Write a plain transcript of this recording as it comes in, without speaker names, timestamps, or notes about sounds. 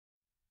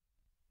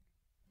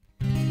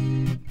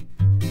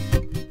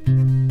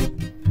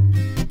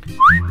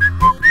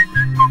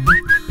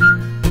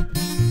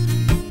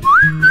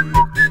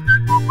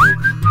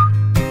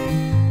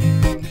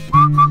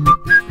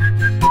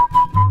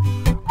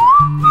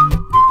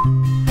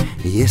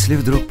Если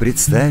вдруг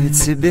представить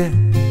себе,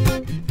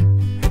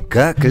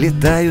 как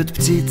летают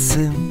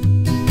птицы,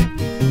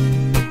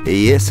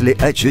 если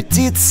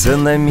очутиться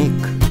на миг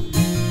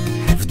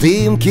в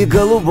дымке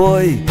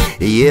голубой,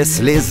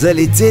 если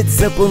залететь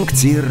за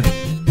пунктир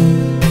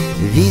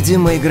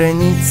видимой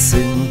границы,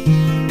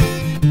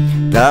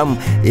 там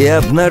и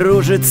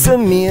обнаружится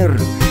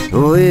мир,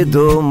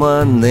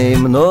 выдуманный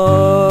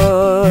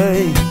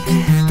мной.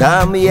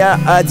 Там я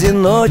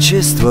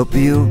одиночество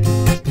пью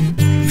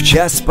в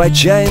час по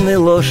чайной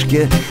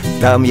ложке,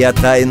 там я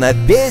тайно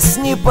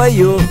песни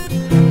пою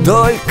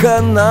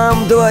только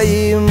нам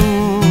двоим.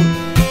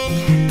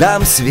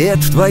 Там свет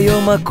в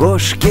твоем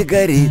окошке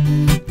горит,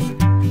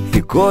 и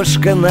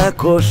кошка на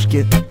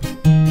окошке,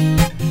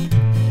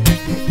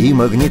 и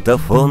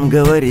магнитофон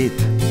говорит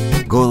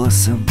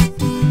голосом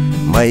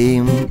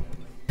моим.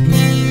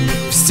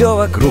 Все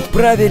вокруг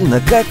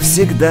правильно, как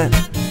всегда,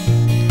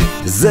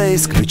 за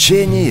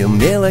исключением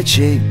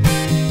мелочей.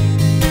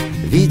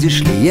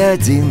 Видишь ли, я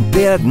один,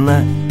 ты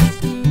одна.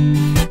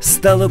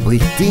 Стало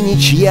быть, ты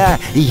ничья,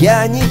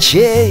 я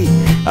ничей,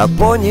 а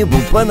по небу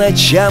по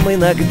ночам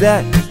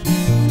иногда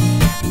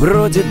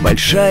бродит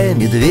большая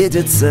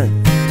медведица.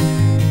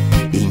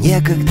 И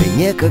некогда,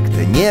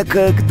 некогда,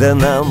 некогда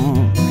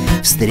нам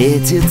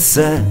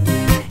встретиться.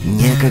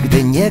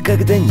 Некогда,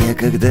 некогда,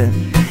 некогда,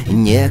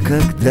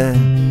 некогда.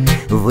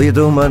 В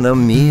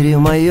выдуманном мире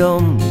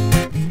моем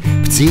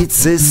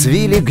птицы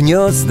свили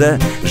гнезда.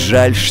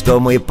 Жаль, что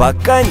мы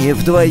пока не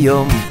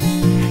вдвоем,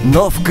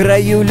 но в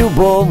краю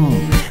любом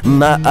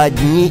на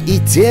одни и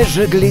те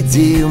же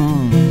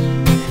глядим.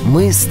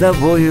 Мы с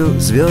тобою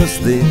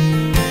звезды,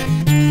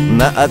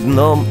 на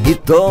одном и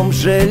том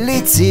же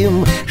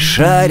летим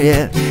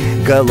шаре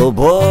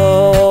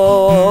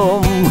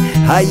голубом.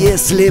 А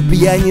если б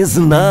я не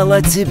знал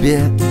о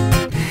тебе,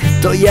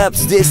 то я б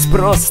здесь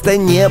просто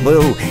не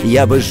был.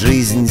 Я бы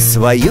жизнь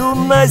свою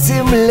на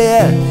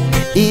земле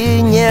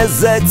и не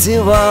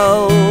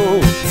затевал.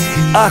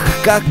 Ах,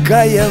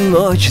 какая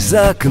ночь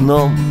за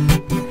окном!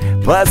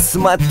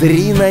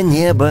 Посмотри на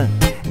небо,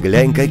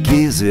 глянь,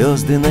 какие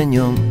звезды на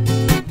нем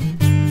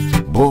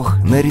Бог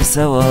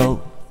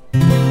нарисовал.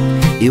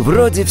 И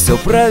вроде все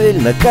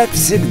правильно, как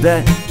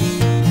всегда,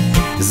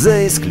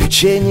 за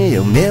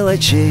исключением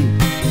мелочей.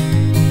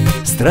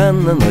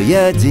 Странно, но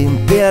я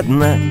один, ты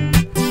одна.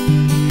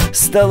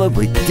 Стало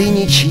быть, ты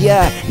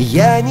ничья,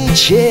 я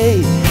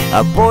ничей,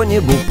 а по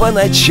небу по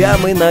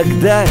ночам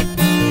иногда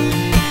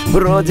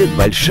бродит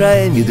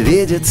большая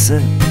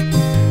медведица.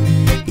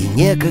 И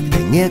некогда,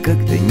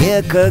 некогда,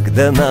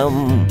 некогда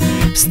нам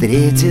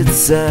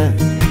встретиться.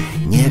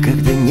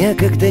 Некогда,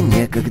 некогда,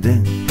 некогда,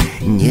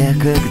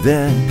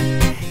 некогда,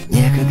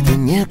 некогда,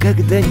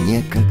 некогда,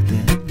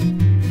 некогда.